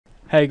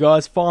Hey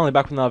guys, finally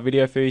back with another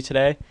video for you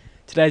today.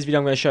 Today's video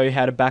I'm going to show you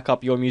how to back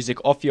up your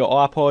music off your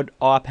iPod,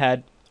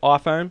 iPad,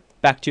 iPhone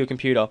back to your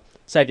computer.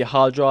 Say if your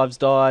hard drives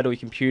died or your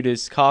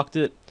computer's carked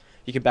it,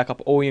 you can back up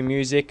all your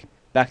music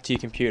back to your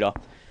computer.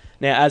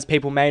 Now, as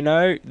people may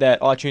know, that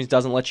iTunes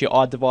doesn't let your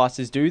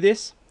iDevices do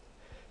this,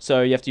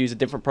 so you have to use a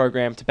different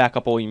program to back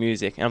up all your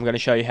music, and I'm going to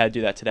show you how to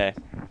do that today.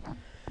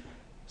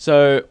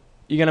 So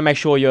you're going to make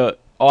sure your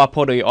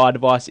iPod or your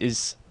iDevice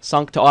is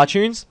sunk to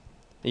iTunes.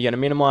 You're going to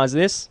minimize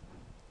this.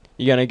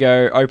 You're going to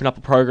go open up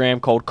a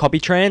program called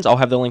CopyTrans. I'll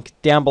have the link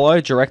down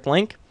below, direct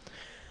link.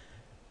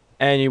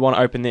 And you want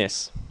to open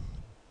this.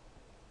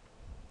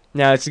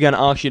 Now it's going to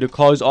ask you to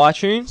close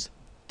iTunes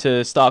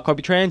to start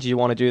CopyTrans. You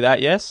want to do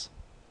that, yes.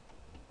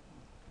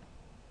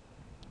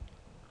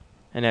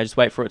 And now just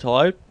wait for it to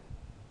load.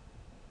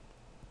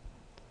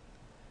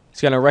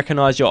 It's going to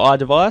recognize your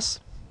iDevice.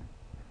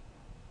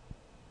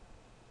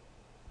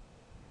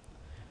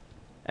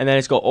 And then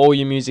it's got all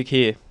your music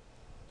here.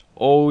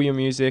 All your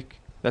music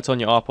that's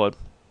on your iPod.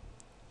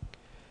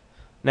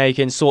 Now you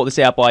can sort this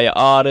out by your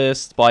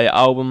artist, by your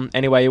album,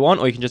 any way you want,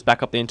 or you can just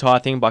back up the entire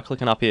thing by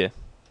clicking up here.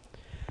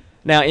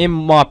 Now in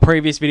my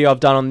previous video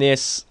I've done on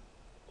this,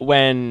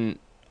 when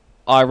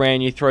I ran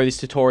you through this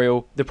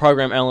tutorial, the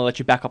program only lets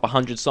you back up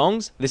 100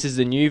 songs. This is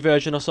the new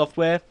version of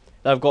software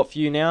that I've got for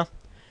you now,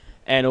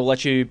 and it'll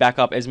let you back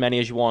up as many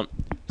as you want.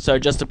 So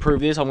just to prove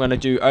this, I'm going to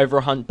do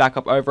back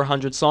up over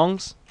 100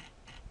 songs.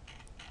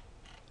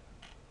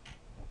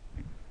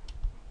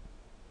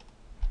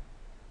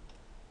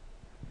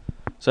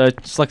 So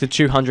select the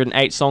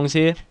 208 songs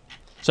here.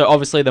 So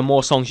obviously the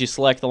more songs you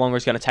select, the longer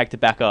it's going to take to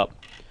back up.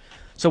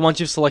 So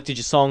once you've selected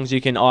your songs, you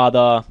can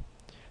either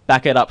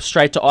back it up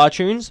straight to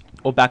iTunes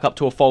or back up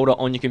to a folder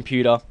on your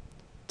computer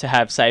to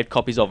have saved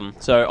copies of them.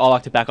 So I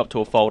like to back up to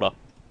a folder.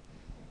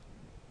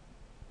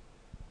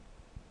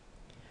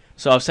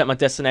 So I've set my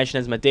destination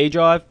as my D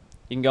drive.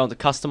 You can go into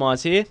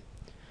customize here.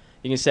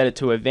 You can set it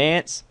to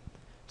advanced.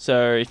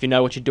 So if you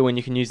know what you're doing,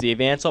 you can use the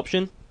advanced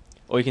option,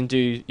 or you can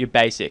do your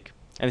basic.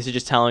 And this is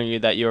just telling you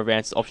that your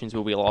advanced options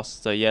will be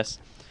lost, so yes.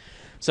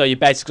 So your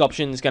basic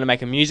option is going to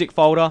make a music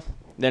folder,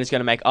 then it's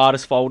going to make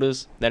artist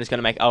folders, then it's going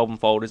to make album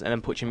folders, and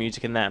then put your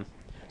music in them.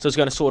 So it's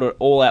going to sort it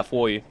all out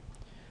for you.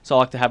 So I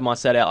like to have mine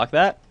set out like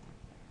that.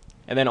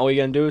 And then all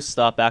you're going to do is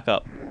start back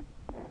up.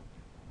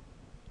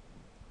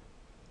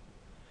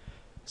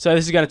 So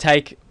this is going to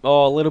take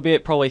a little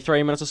bit, probably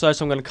 3 minutes or so,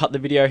 so I'm going to cut the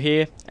video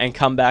here and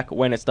come back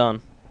when it's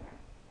done.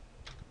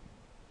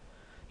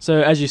 So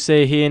as you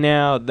see here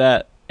now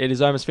that it is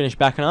almost finished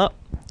backing up,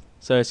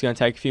 so it's going to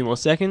take a few more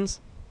seconds.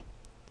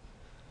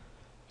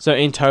 So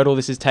in total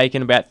this has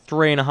taken about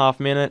 3.5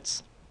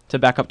 minutes to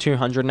back up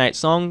 208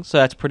 songs, so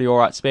that's pretty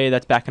alright speed.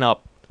 That's backing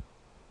up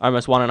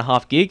almost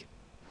 1.5 gig.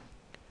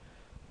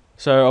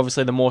 So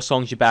obviously the more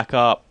songs you back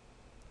up,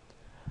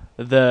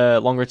 the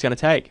longer it's going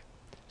to take.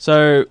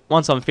 So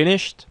once I'm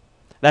finished,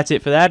 that's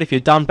it for that. If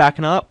you're done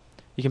backing up,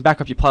 you can back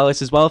up your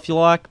playlist as well if you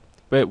like,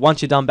 but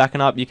once you're done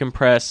backing up, you can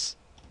press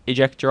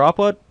eject your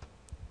iPod.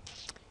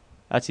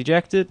 That's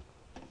ejected,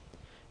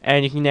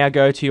 and you can now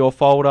go to your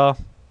folder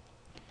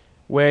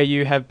where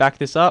you have backed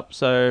this up.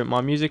 So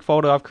my music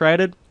folder I've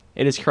created,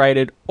 it has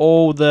created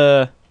all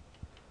the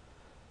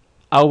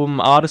album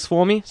artists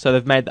for me. So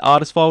they've made the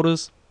artist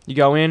folders. You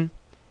go in,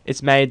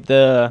 it's made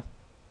the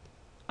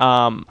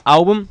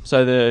album,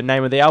 so the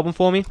name of the album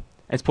for me, and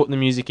it's put the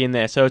music in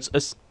there. So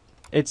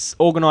it's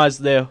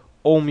organized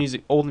all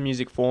the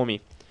music for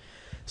me.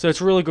 So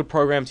it's a really good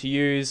program to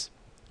use.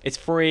 It's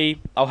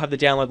free. I'll have the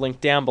download link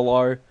down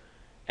below,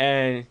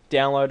 and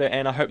download it,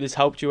 and I hope this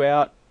helped you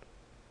out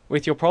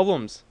with your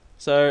problems.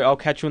 So I'll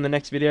catch you in the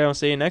next video. I'll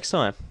see you next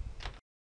time.